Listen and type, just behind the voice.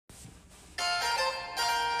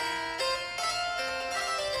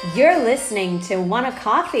You're listening to Wanna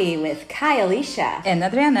Coffee with Kai Alicia. And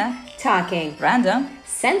Adriana. Talking Random.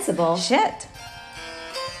 sensible Shit.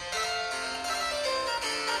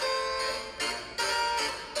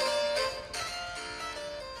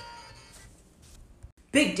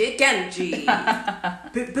 Big dick energy.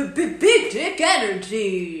 Big dick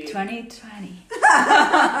energy. 2020.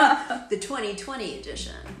 The 2020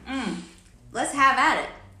 edition. Let's have at it.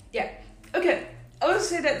 Yeah. Okay. I would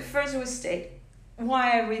say that first we state,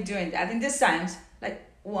 why are we doing that in these times? Like,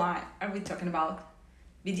 why are we talking about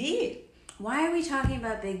BDE? Why are we talking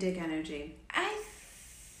about big dick energy? I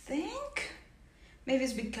think maybe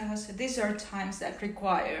it's because these are times that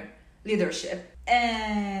require leadership.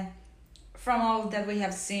 And from all that we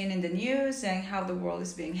have seen in the news and how the world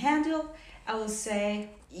is being handled, I will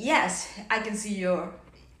say, yes, I can see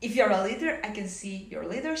if you're a leader, I can see your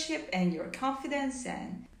leadership and your confidence.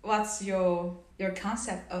 And what's your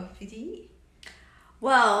concept of BDE?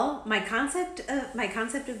 Well, my concept of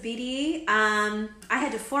BDE, I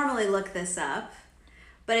had to formally look this up,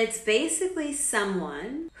 but it's basically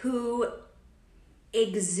someone who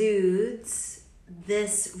exudes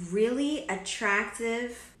this really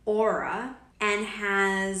attractive aura and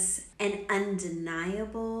has an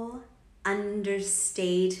undeniable,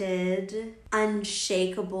 understated,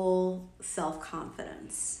 unshakable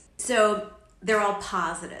self-confidence. So they're all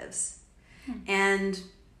positives. And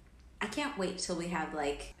I can't wait till we have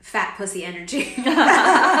like fat pussy energy. But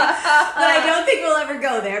I don't think we'll ever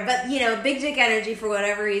go there. But big dick energy for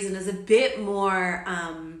whatever reason is a bit more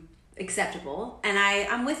acceptable, and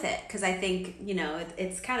I'm with it because I think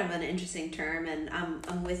it's kind of an interesting term, and I'm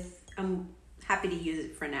happy to use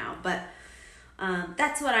it for now. But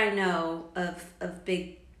that's what I know of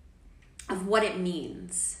what it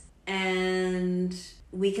means, and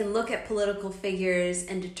we can look at political figures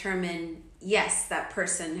and determine, yes, that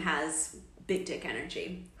person has big dick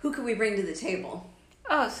energy. Who could we bring to the table?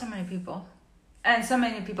 Oh, so many people. And so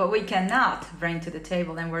many people we cannot bring to the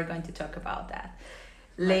table, and we're going to talk about that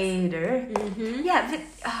later. Mm-hmm. Yeah,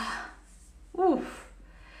 but,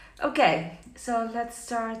 okay, so let's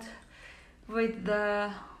start with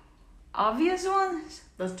the obvious ones.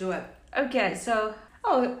 Let's do it. Okay, so,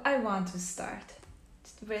 I want to start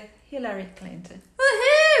with Hillary Clinton.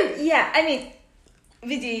 Woohoo! Yeah, I mean,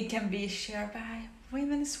 VD can be shared by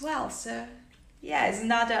women as well, so yeah, it's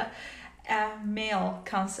not a male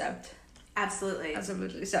concept. Absolutely.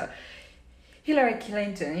 So Hillary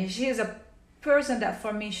Clinton, she is a person that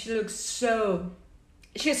for me, she's a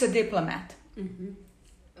diplomat. Mm-hmm.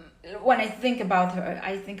 When I think about her,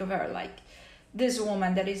 I think of her like this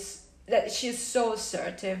woman that she's so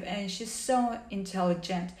assertive and she's so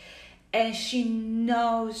intelligent, and she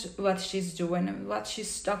knows what she's doing and what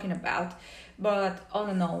she's talking about. But all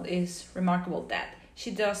in all, is remarkable that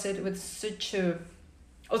she does it with such I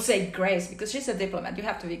would say grace, because she's a diplomat. You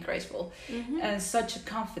have to be graceful, and such a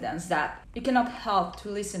confidence that you cannot help to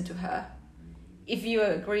listen to her. If you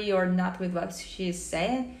agree or not with what she's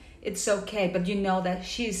saying, it's okay. But you know that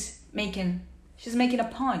she's making a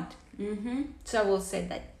point. Mm-hmm. So I will say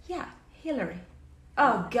that, yeah, Hillary.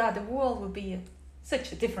 Oh God, the world would be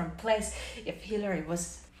such a different place if Hillary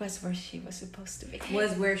was where she was supposed to be.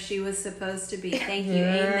 Was where she was supposed to be. Thank you.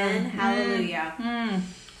 Amen. Hallelujah.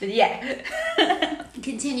 But yeah.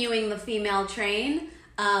 Continuing the female train,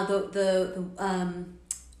 Michelle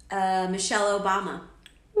Obama.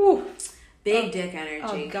 Ooh. Big dick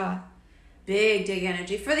energy. Oh God. Big dick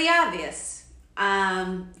energy for the obvious.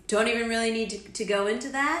 Don't even really need to go into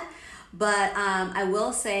that. But I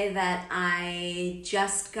will say that I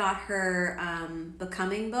just got her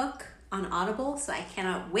Becoming book on Audible, so I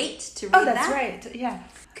cannot wait to read that. Oh, that's right. Yeah.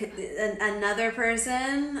 Another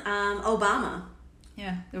person, Obama.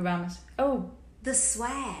 Yeah, the Obamas. Oh. The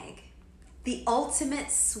swag. The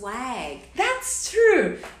ultimate swag. That's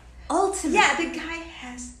true. Ultimate. Yeah, the guy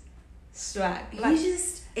has swag. He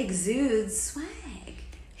just exudes swag.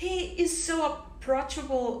 He is so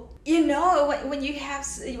approachable. When you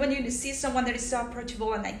see someone that is so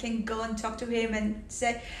approachable, and I can go and talk to him and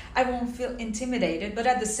say, I won't feel intimidated, but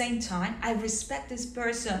at the same time, I respect this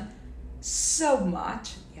person so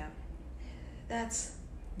much. Yeah. That's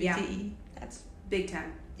BTE. Yeah. That's big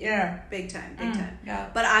time. Yeah. Big time.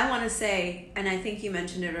 Yeah. But I want to say, and I think you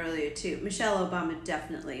mentioned it earlier too, Michelle Obama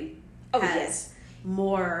definitely has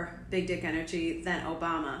more big dick energy than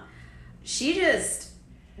Obama.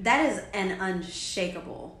 That is an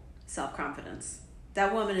unshakable self-confidence.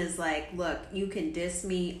 That woman is like, look, you can diss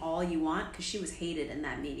me all you want, because she was hated in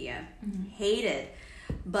that media. Hated.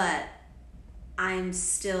 But I'm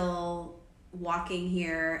still walking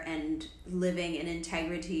here and living in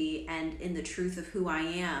integrity and in the truth of who I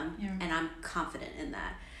am, and I'm confident in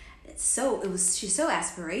that. she's so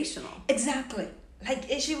aspirational. Exactly. Like,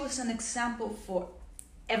 she was an example for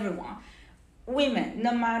everyone. Women,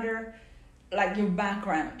 no matter like your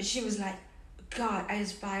background, she was like, God, I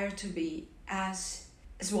aspire to be as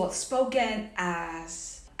well spoken,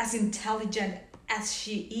 as intelligent as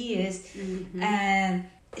she is. Mm-hmm. And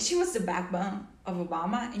she was the backbone of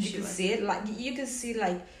Obama, and you could was. see it. Like, you could see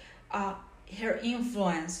like her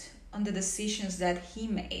influence on the decisions that he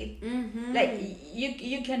made. Mm-hmm. Like,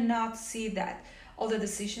 you cannot see that all the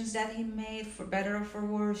decisions that he made, for better or for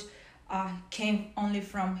worse, came only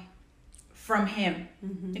from him.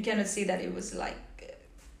 Mm-hmm. You cannot see that it was like,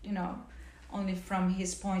 only from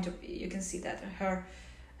his point of view. You can see that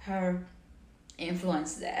her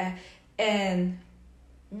influence there. And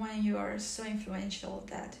when you are so influential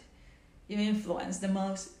that you influence the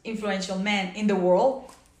most influential man in the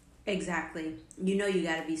world. Exactly. You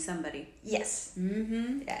got to be somebody. Yes.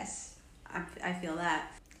 Mm-hmm. Yes. I feel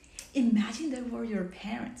that. Imagine they were your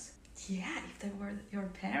parents. Yeah, if they were your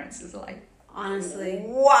parents, it's like, honestly,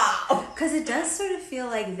 wow. Because it does sort of feel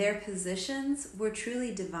like their positions were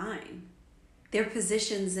truly divine. Their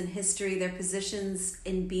positions in history, their positions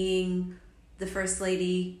in being the first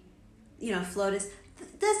lady, FLOTUS.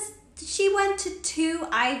 She went to 2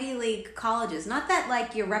 Ivy League colleges. Not that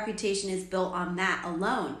like your reputation is built on that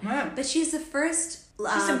alone, Right. but she's the first.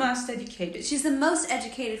 She's the most educated. She's the most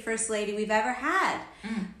educated first lady we've ever had.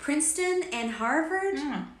 Princeton and Harvard.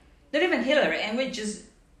 Not even Hillary, and we just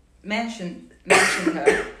mentioned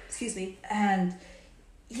her. Excuse me. And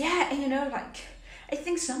yeah, and like, I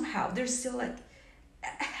think somehow there's still like,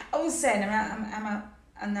 I was saying, I'm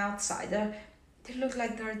an outsider. They look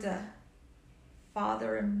like they're the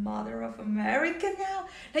father and mother of America now.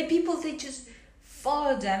 Like, people, they just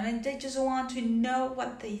follow them, and they just want to know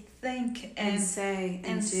what they think and say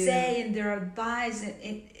and say, and their advice.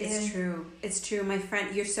 It's true. It's true. My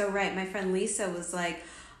friend, you're so right. My friend Lisa was like,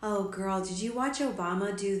 "Oh, girl, did you watch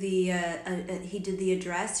Obama do the? He did the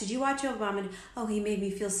address. Did you watch Obama? Oh, he made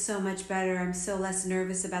me feel so much better. I'm so less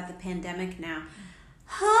nervous about the pandemic now."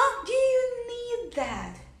 Huh? Do you need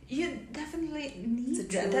that? You definitely need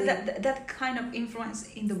that kind of influence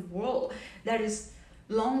in the world that is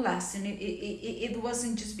long lasting. It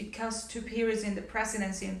wasn't just because 2 periods in the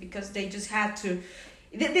presidency and because they just had to.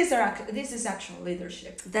 This is actual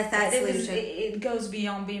leadership. That's leadership. It goes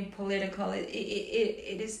beyond being political.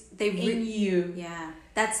 It is in you. Yeah,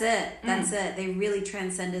 that's it. That's it. They really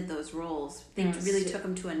transcended those roles. They really took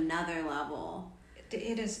them to another level.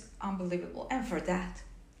 It is unbelievable, and for that,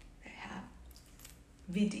 they have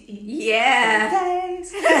VDE. Yeah.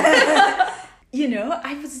 Thanks.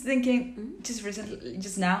 I was thinking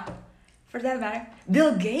just now, for that matter,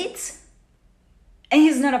 Bill Gates, and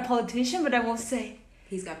he's not a politician, but I will say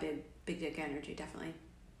he's got big dick energy, definitely.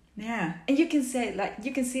 Yeah, and you can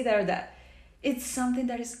see there that it's something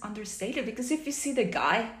that is understated, because if you see the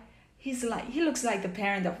guy, he looks like the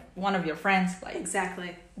parent of one of your friends. Like,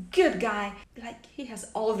 exactly. Good guy. Like, he has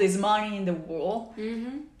all this money in the world.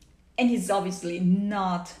 Mm-hmm. And he's obviously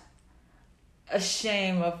not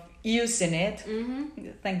ashamed of using it. Mm-hmm.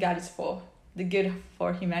 Thank God it's for the good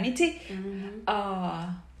for humanity.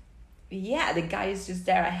 Mm-hmm. Yeah, the guy is just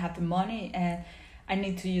there. I have the money and I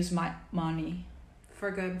need to use my money for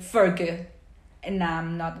good. And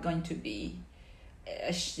I'm not going to be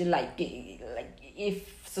like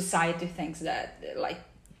if society thinks that, like,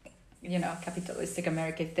 capitalistic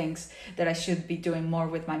America thinks that I should be doing more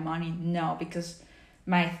with my money. No, because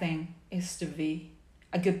my thing is to be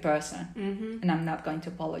a good person, and I'm not going to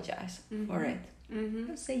apologize for it.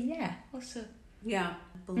 I'll say also. Yeah.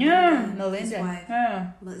 Melinda.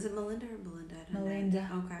 Yeah. Is it Melinda or Belinda? Melinda.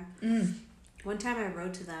 Okay. One time I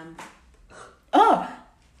wrote to them. Oh!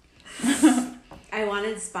 I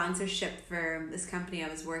wanted sponsorship for this company I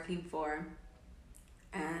was working for.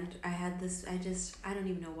 And I had this, I don't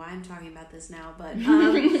even know why I'm talking about this now, but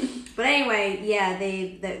but anyway, yeah,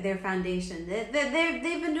 their foundation, they've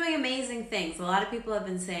been doing amazing things. A lot of people have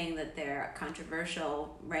been saying that they're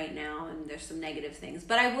controversial right now, and there's some negative things.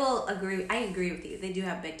 But I agree with you. They do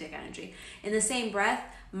have big dick energy. In the same breath,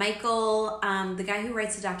 Michael, the guy who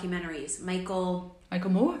writes the documentaries, Michael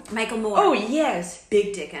Moore. Oh, yes.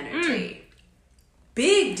 Big dick energy.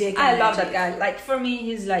 Big dick energy. I love that guy. Like, for me,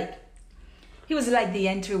 he was like the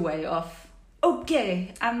entryway of,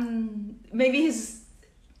 okay, maybe he's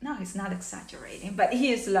not exaggerating, but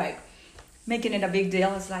he is like making it a big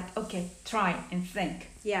deal. It's like, okay, try and think.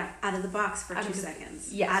 Yeah, out of the box for 2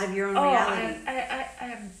 seconds. Yes. Out of your own reality.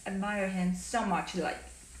 I admire him so much. Like,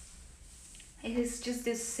 he's just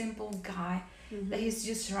this simple guy that he's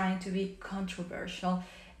just trying to be controversial,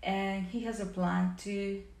 and he has a plan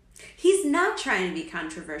to He's not trying to be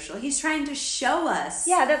controversial. He's trying to show us.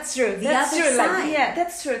 Yeah, that's true. The That's other true. side. Like, yeah,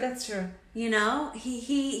 that's true. That's true. You know,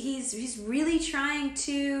 he's really trying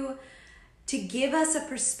to give us a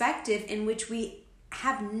perspective in which we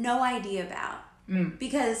have no idea about.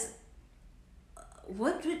 Because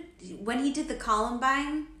when he did the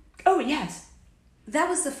Columbine, Oh yes, that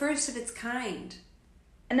was the first of its kind.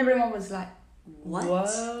 and everyone was like, What?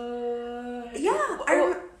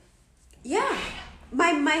 Yeah. Yeah.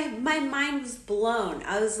 My mind was blown.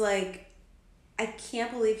 I was like, I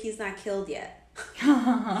can't believe he's not killed yet.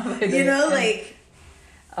 You know, like.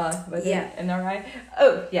 But Yeah. And all right.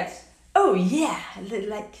 Oh yes. Oh yeah.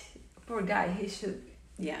 Like poor guy. He should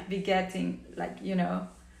be getting like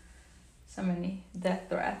so many death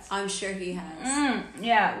threats. I'm sure he has.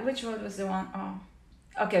 Yeah. Which one was the one? Oh,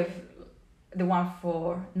 okay. The one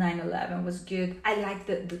for 9/11 was good. I like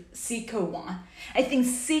the Seiko one. I think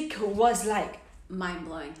Seiko was like Mind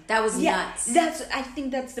blowing. That was nuts. I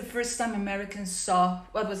think that's the first time Americans saw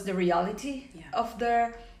what was the reality of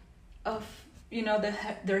their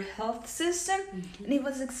health system, and he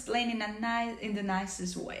was explaining in the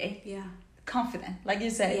nicest way. Yeah. Confident, like you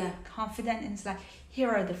said. Yeah. Confident, and it's like, here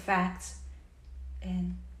are the facts,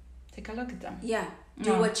 and take a look at them. Yeah.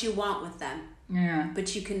 Do what you want with them. Yeah.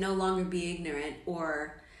 But you can no longer be ignorant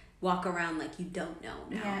or walk around like you don't know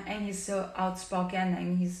now. Yeah, and he's so outspoken,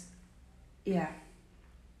 and he's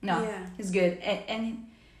he's good, and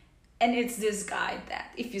it's this guy that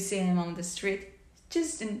if you see him on the street,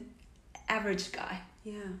 just an average guy.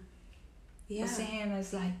 Yeah. You see him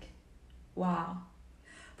as like, wow.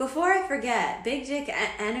 Before I forget, Big Dick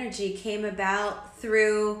Energy came about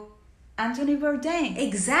through Anthony Bourdain.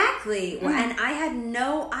 Exactly. And I had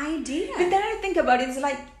no idea. But then I think about it, it's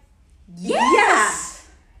like, yes!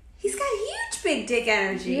 He's got huge big dick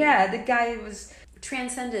energy. Yeah, the guy was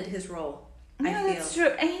transcended his role. No, I feel. That's true.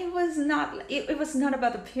 And he was not, it was not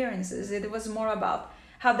about appearances. It was more about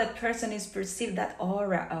how that person is perceived, that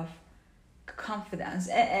aura of confidence.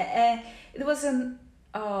 And it wasn't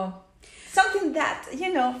something that,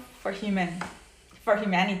 for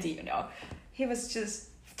humanity, he was just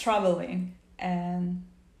traveling and,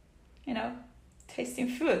 tasting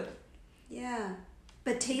food. Yeah.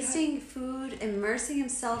 But tasting food, immersing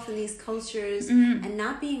himself in these cultures, and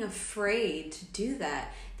not being afraid to do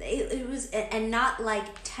that. It was, and not like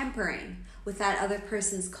tempering with that other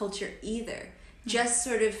person's culture either. Just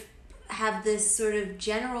sort of have this sort of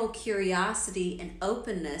general curiosity and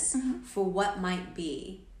openness for what might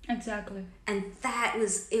be. Exactly. And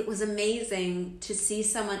it was amazing to see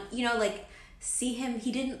someone, see him.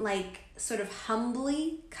 He didn't sort of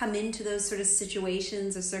humbly come into those sort of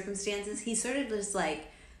situations or circumstances. He sort of just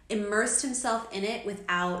immersed himself in it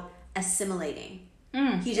without assimilating.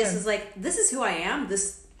 He just was like, this is who I am,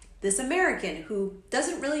 this American who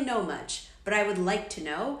doesn't really know much, but I would like to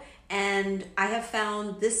know. And I have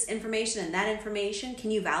found this information and that information.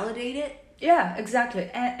 Can you validate it? Yeah, exactly.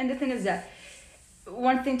 And the thing is that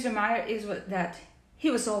one thing to admire is that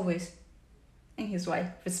he was always, in his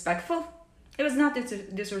way, respectful. It was not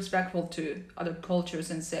disrespectful to other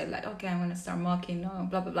cultures and say okay, I'm gonna start mocking, no,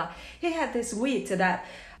 blah blah blah. He had this wit that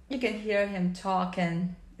you can hear him talk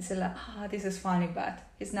and say this is funny, but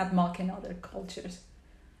he's not mocking other cultures.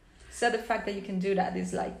 So the fact that you can do that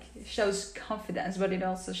is shows confidence, but it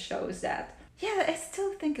also shows that I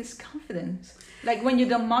still think it's confidence. Like when you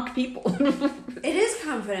don't mock people. It is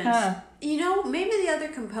confidence. Maybe the other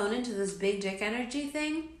component to this big dick energy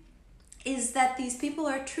thing is that these people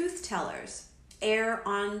are truth tellers, err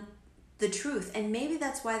on the truth. And maybe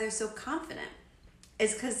that's why they're so confident.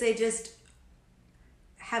 It's because they just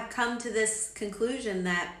have come to this conclusion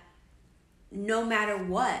that no matter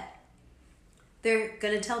what, they're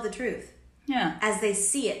going to tell the truth. Yeah. As they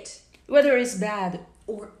see it. Whether it's bad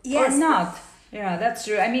or not. Yeah, that's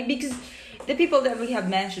true. I mean, because the people that we have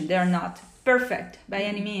mentioned, they're not perfect by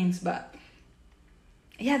any means, but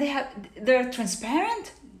they're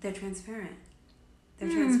transparent. They're transparent.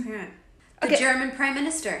 Transparent. The Okay. German Prime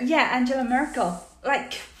Minister. Yeah, Angela Merkel.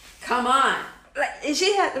 Come on.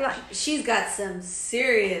 She's got some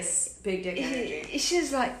serious big dick energy.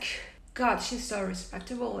 She's God, she's so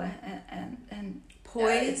respectable and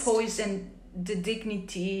poised and the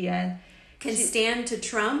dignity and can stand to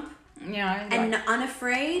Trump. Yeah, and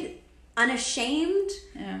unafraid, unashamed.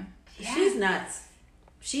 Yeah. She's nuts.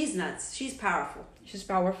 She's powerful. She's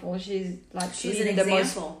powerful. She's an the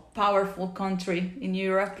most example. Powerful country in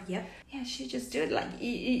Europe. Yep. Yeah, she just do it.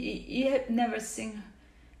 You have never seen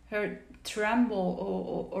her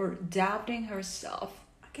tremble or doubting herself.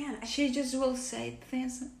 Again, she just will say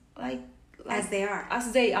things like as they are.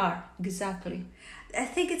 As they are, exactly. I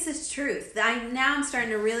think it's his truth. I'm starting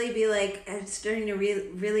to really be like, I'm starting to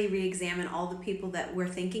really re-examine all the people that we're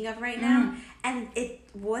thinking of right now. And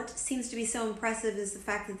what seems to be so impressive is the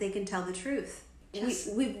fact that they can tell the truth.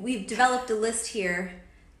 We've developed a list here.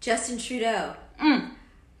 Justin Trudeau.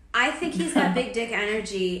 I think he's got big dick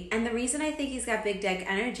energy. And the reason I think he's got big dick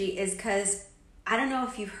energy is because, I don't know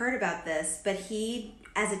if you've heard about this, but he,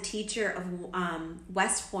 as a teacher of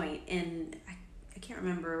West Point in, I can't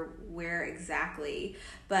remember where exactly,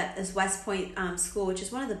 but this West Point school, which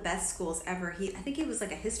is one of the best schools ever. I think he was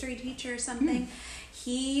like a history teacher or something.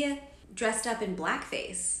 He dressed up in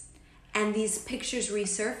blackface. And these pictures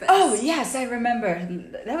resurfaced. Oh, yes, I remember.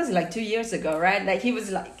 That was like 2 years ago, right? Like he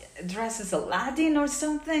was like dressed as Aladdin or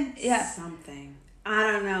something. Yeah. Something.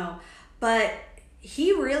 I don't know. But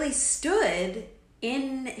he really stood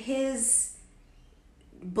in his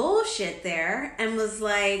bullshit there and was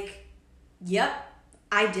like, yep,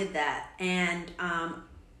 I did that. And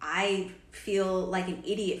I feel like an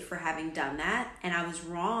idiot for having done that. And I was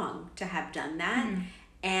wrong to have done that.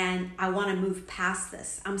 And I want to move past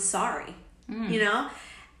this. I'm sorry. You know?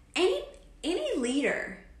 Any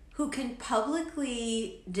leader who can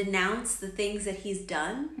publicly denounce the things that he's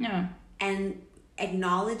done and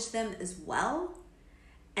acknowledge them as well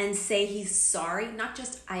and say he's sorry, not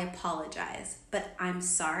just I apologize, but I'm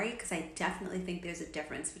sorry, because I definitely think there's a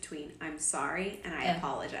difference between I'm sorry and I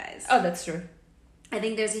apologize. Oh, that's true. I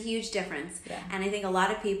think there's a huge difference. Yeah. And I think a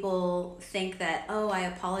lot of people think that, oh, I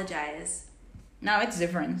apologize. No, it's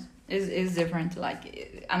different. It's different.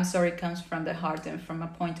 Like, I'm sorry comes from the heart and from a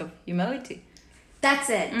point of humility. That's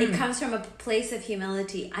it. It comes from a place of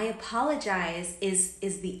humility. I apologize is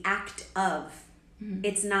the act of.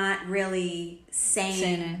 It's not really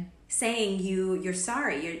saying you're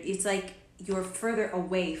sorry. It's like you're further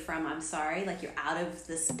away from I'm sorry. Like you're out of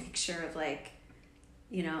this picture of like,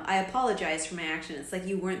 you know, I apologize for my action. It's like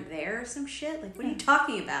you weren't there or some shit. Like, what are you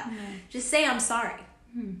talking about? Just say I'm sorry.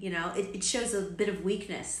 You know, it shows a bit of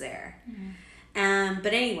weakness there.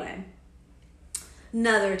 But anyway,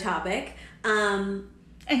 another topic. And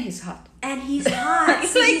he's hot. He's hot.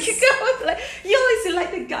 You always see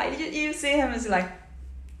like the guy. You see him as like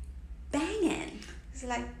banging. It's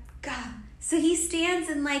like God. So he stands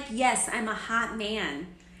and like, yes, I'm a hot man,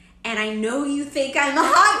 and I know you think I'm a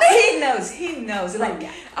hot man. He knows. Like,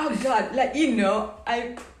 oh God, like you know,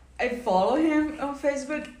 I follow him on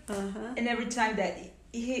Facebook, and every time that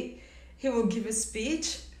he will give a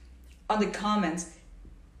speech, on the comments,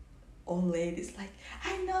 old ladies like,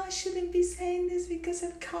 I know I shouldn't be saying this because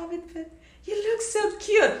of COVID, but you look so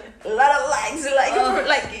cute. A lot of likes,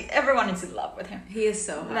 like everyone is in love with him. He is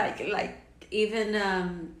so hot. Like even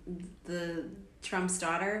the Trump's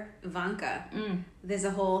daughter, Ivanka. There's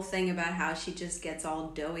a whole thing about how she just gets all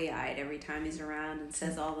doughy-eyed every time he's around and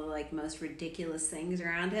says all the like most ridiculous things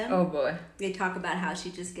around him. Oh boy. They talk about how she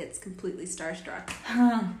just gets completely starstruck.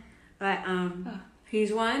 But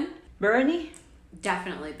he's one. Bernie?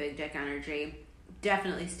 Definitely big dick energy.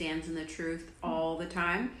 Definitely stands in the truth all the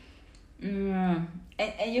time. And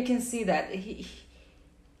you can see that he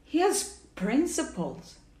has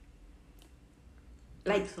principles.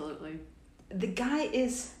 Like, absolutely. The guy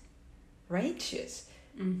is righteous.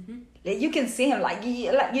 Like you can see him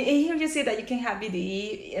here you see that you can have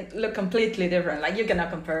BDE look completely different. Like you cannot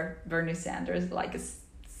compare Bernie Sanders like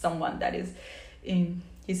someone that is in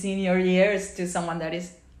his senior years to someone that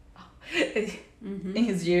is in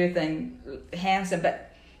his youth and handsome,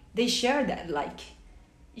 but they share that. Like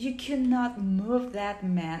you cannot move that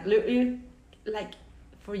man like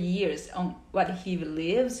for years on what he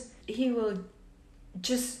believes. He will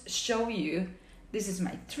just show you this is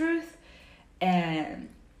my truth and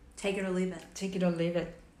take it or leave it. Take it or leave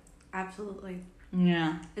it. Absolutely.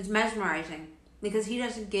 Yeah. It's mesmerizing because he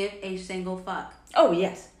doesn't give a single fuck. Oh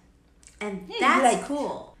yes. And that's like,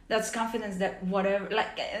 cool. That's confidence that whatever,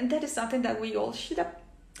 like, and that is something that we all should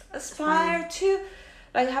aspire to.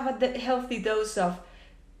 Like have a healthy dose of,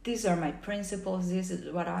 these are my principles, this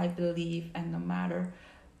is what I believe, and no matter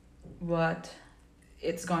what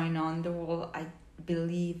it's going on in the world, I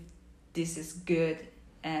believe this is good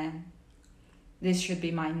and this should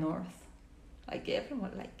be my north. Like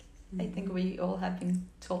everyone, like I think we all have been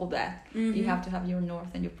told that you have to have your north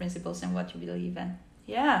and your principles and what you believe in.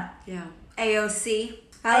 Yeah. AOC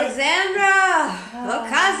Alexandra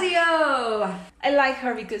Ocasio. I like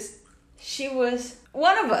her because she was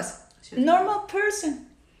one of us, normal person.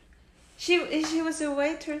 She was a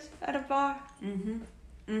waitress at a bar,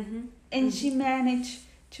 and she managed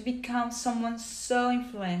to become someone so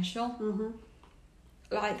influential.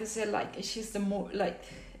 Like I said, like she's the more like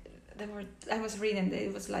the word I was reading.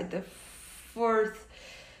 It was like the fourth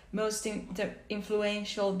most the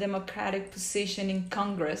influential Democratic position in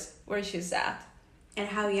Congress, where she's at. And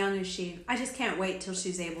how young is she? I just can't wait till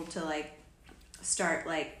she's able to like start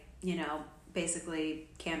like, you know, basically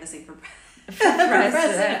canvassing for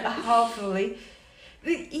president. Hopefully.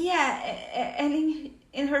 But yeah, and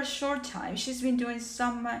in her short time, she's been doing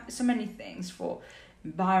so many things for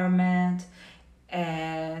environment,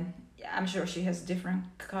 and I'm sure she has different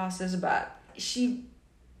causes, but she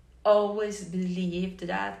always believed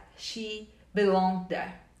that she belonged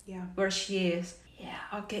there. Yeah. Where she is.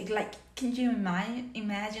 Yeah, okay, like, can you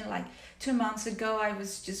imagine, like, 2 months ago, I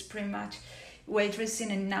was just pretty much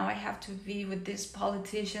waitressing, and now I have to be with these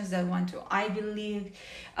politicians that went to Ivy League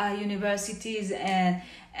universities, and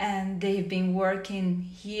they've been working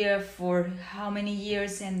here for how many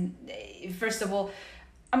years, and first of all,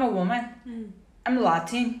 I'm a woman, I'm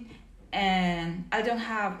Latin, and I don't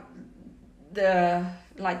have the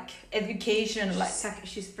like education, like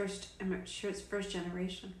she's first. I'm sure it's first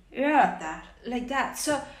generation. Yeah, like that.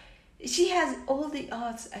 So she has all the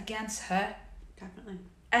odds against her. Definitely.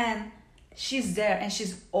 And she's there, and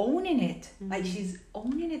she's owning it. Like she's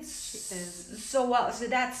owning it so well. So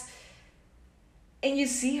that's, and you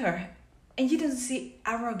see her, and you don't see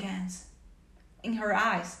arrogance in her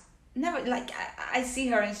eyes. Never. Like I see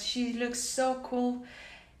her, and she looks so cool,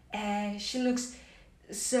 and she looks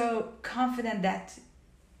so confident that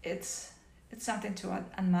it's something to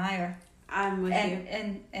admire. I'm with you.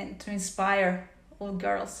 And to inspire all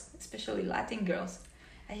girls, especially Latin girls.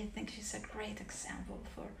 I think she's a great example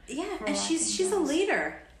for and she's a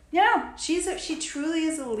leader. Yeah, she truly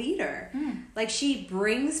is a leader. Like she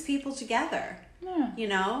brings people together. Yeah. You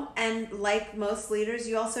know, and like most leaders,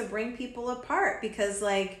 you also bring people apart because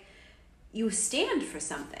like you stand for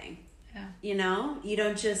something. Yeah. You know, you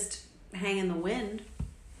don't just hang in the wind.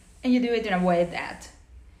 And you do it in a way that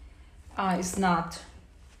is not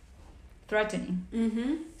threatening.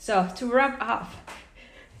 So to wrap up,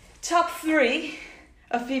 top 3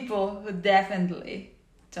 of people who definitely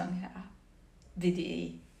don't have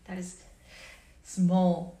BDE. That is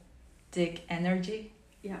small dick energy.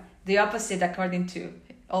 Yeah. The opposite, according to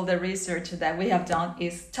all the research that we have done,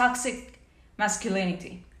 is toxic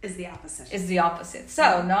masculinity. Is the opposite. Is the opposite.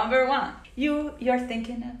 So number 1, you're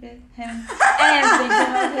thinking of him. I am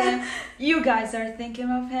thinking of him. You guys are thinking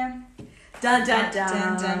of him. Dun dun dun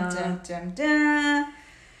dun dun dun dun dun.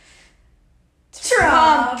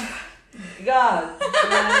 Trump. God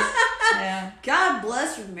bless. Yeah. God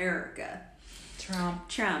bless America.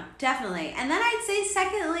 Trump, definitely. And then I'd say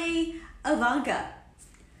secondly, Ivanka.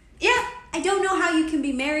 Yeah, I don't know how you can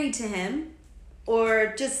be married to him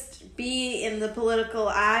or just be in the political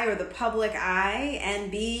eye or the public eye and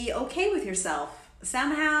be okay with yourself.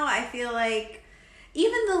 Somehow I feel like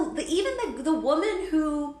even the woman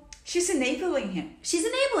who she's enabling him.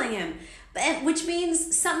 But which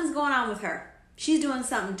means something's going on with her. She's doing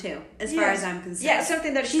something too, as far as I'm concerned. Yeah,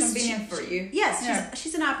 something that is convenient for you. Yes,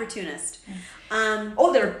 she's an opportunist.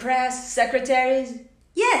 All their press secretaries.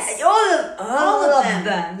 Yes, all of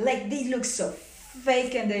them. Like they look so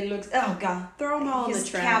fake, and they look. Oh God, throw them all in the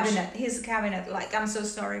trash. His cabinet. Like I'm so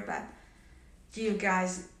sorry, but you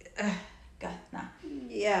guys. God, nah.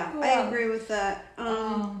 Yeah, I agree with that.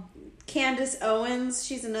 Candace Owens,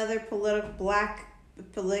 she's another political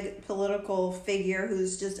figure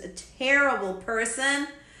who's just a terrible person.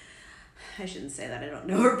 I shouldn't say that. I don't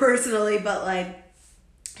know her personally, but like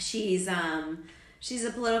she's a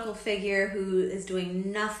political figure who is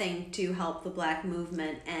doing nothing to help the Black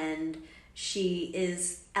movement, and she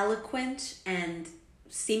is eloquent and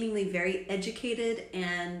seemingly very educated,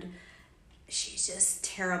 and she's just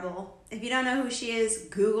terrible. If you don't know who she is,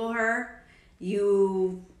 Google her.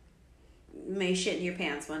 You may shit in your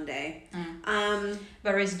pants one day.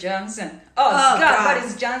 Boris Johnson. Oh God,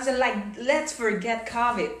 Boris Johnson. Like, let's forget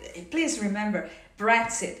COVID. Please remember,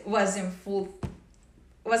 Brexit was a full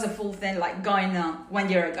thing, like going on 1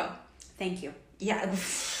 year ago. Thank you. Yeah.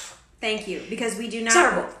 Thank you, because we do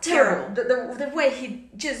not terrible. The way he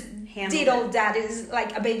just did all that is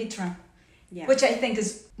like a baby Trump. Yeah. Which I think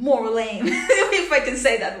is more lame, if I can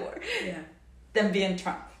say that word. Yeah. Than being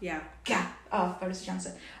Trump. Yeah. God. Oh, Boris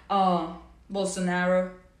Johnson.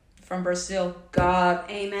 Bolsonaro from Brazil. God.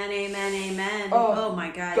 Amen. Oh my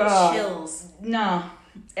God. Chills. No.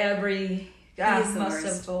 Most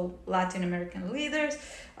of all Latin American leaders.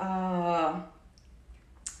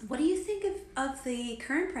 What do you think of the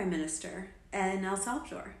current prime minister in El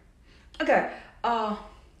Salvador? Okay.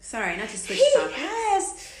 Sorry, not to switch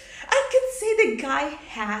topics. I could say the guy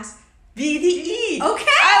has BDE.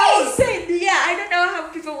 Okay. I will say, I don't know how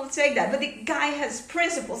people will take that, but the guy has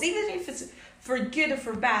principles, even if it's for good or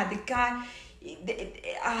for bad. The guy,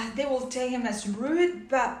 they will take him as rude,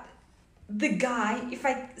 but the guy, if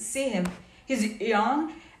I see him, he's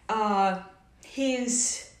young,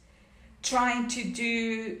 he's trying to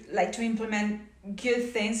to implement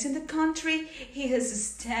good things in the country. He has a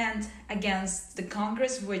stand against the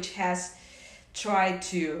Congress, which has tried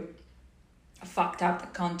to fucked up the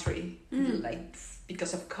country, like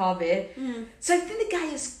because of COVID. So I think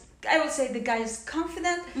I would say the guy is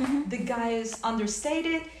confident, the guy is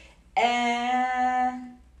understated,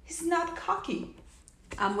 and he's not cocky.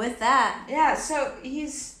 I'm with that. Yeah, so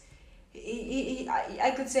I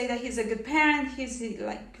could say that he's a good parent. He's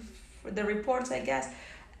like, for the reports, I guess,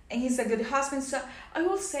 and he's a good husband. So I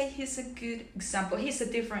will say he's a good example. He's a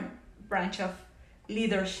different branch of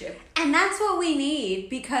leadership, and that's what we need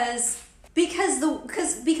because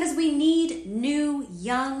we need new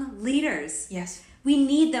young leaders. Yes. We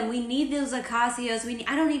need them. We need those Ocasios.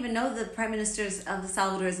 I don't even know the Prime Minister's of El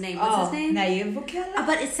Salvador's name. What's his name? Nayib Bukele.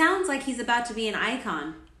 But it sounds like he's about to be an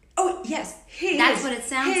icon. Oh, yes. That's what it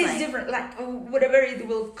sounds like. He is different. Like, whatever it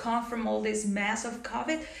will come from all this mess of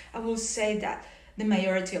COVID, I will say that the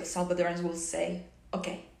majority of Salvadorans will say,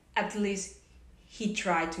 okay, at least he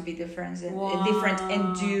tried to be different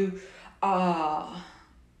and do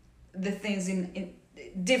the things in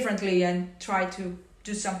differently and try to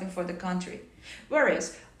do something for the country.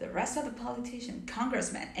 Whereas the rest of the politicians,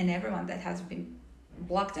 congressmen, and everyone that has been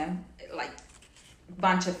blocked them, like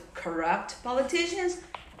bunch of corrupt politicians,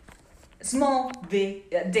 small,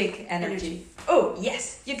 big, dick energy. Oh,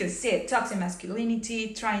 yes, you can see it. Toxic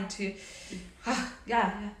masculinity, trying to...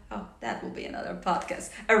 yeah. Oh, that will be another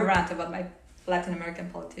podcast. A rant about my Latin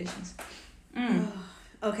American politicians.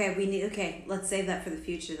 Okay, let's save that for the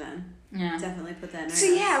future then. Yeah. Definitely put that in our So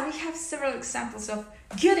notes. yeah, we have several examples of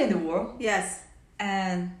good in the world. Yes.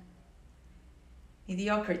 And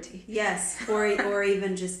mediocrity. Yes, or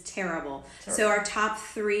even just terrible. So our top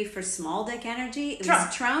 3 for small dick energy, it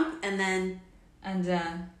was Trump and then... And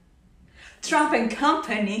Trump and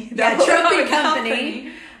company. Yeah, Trump and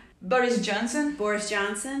company. Boris Johnson,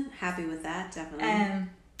 happy with that, definitely. And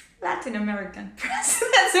Latin American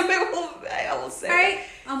presidents. I will say. All right,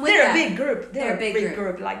 I'm with They're that. a big group. They're a big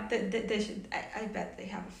group. Like they should. I bet they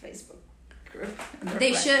have a Facebook group.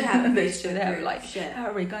 They should have a Facebook They should have group. like. Shit. How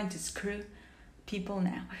are we going to screw people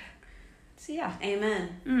now? So yeah.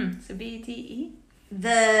 Amen. So BTE.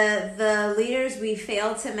 The leaders we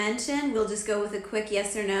failed to mention, we'll just go with a quick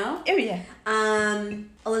yes or no. Oh yeah.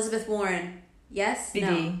 Elizabeth Warren. Yes? BD.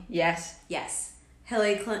 No. Yes. Yes.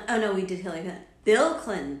 Hillary Clinton. Oh no, we did Hillary Clinton. Bill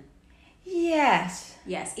Clinton. Yes.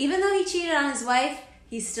 Yes. Even though he cheated on his wife,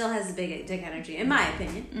 he still has a big dick energy, in my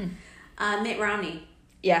opinion. Mitt Romney.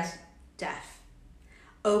 Yes. Deaf.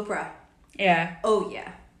 Oprah. Yeah. Oh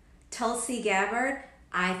yeah. Tulsi Gabbard.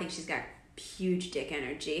 I think she's got huge dick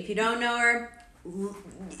energy. If you don't know her,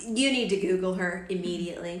 you need to Google her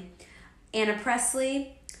immediately. Anna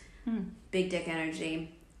Presley. Big dick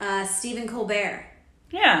energy. Stephen Colbert.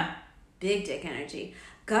 Yeah. Big dick energy.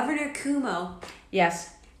 Governor Cuomo.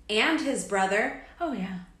 Yes. And his brother. Oh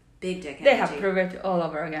yeah. Big dick energy. They have proved it all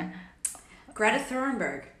over again. Greta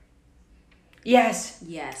Thunberg. Yes.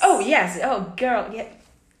 Yes. Oh yes. Oh girl. Yeah.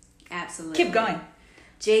 Absolutely. Keep going.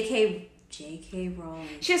 J.K. Rowling.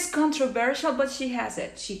 She's controversial, but she has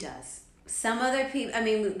it. She does. Some other people. I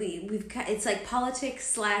mean, we've. It's like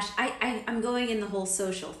politics / I'm going in the whole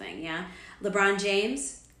social thing. Yeah. LeBron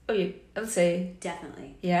James. Oh, yeah. I'll say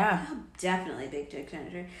Definitely. yeah. Oh, definitely big dick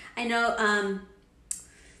energy. I know.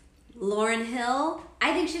 Lauryn Hill.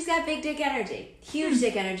 I think she's got big dick energy. Huge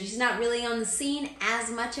dick energy. She's not really on the scene as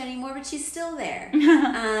much anymore, but she's still there.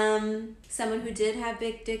 Someone who did have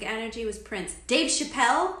big dick energy was Prince. Dave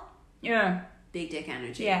Chappelle. Yeah. Big dick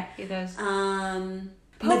energy. Yeah, he does.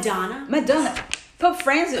 Madonna. Pope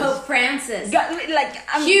Francis.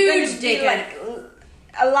 I'm huge dick.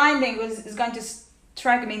 Aligning is going to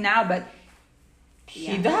strike me now, but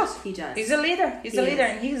he does. He does. He's a leader. He's a leader,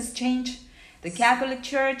 and he's changed the Catholic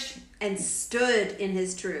Church and stood in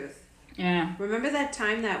his truth. Yeah. Remember that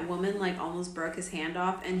time that woman almost broke his hand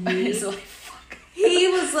off, and he fuck. He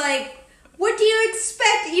was like, "What do you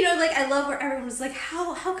expect?" I love where everyone was like,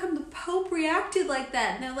 "How come the Pope reacted like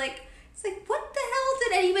that?" And they're like, "It's like, what the hell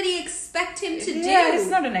did anybody expect him to do?" Yeah, he's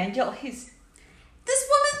not an angel. This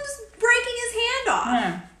woman was breaking his hand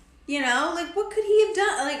off. Yeah. What could he have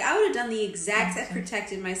done? I would have done the exact. I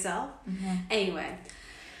protected myself. Anyway.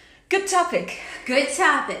 Good topic. Big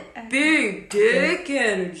dick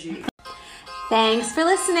energy. Thanks for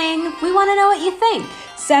listening. We want to know what you think.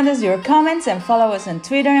 Send us your comments and follow us on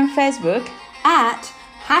Twitter and Facebook at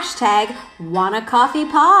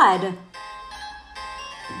 #WannaCoffeePod.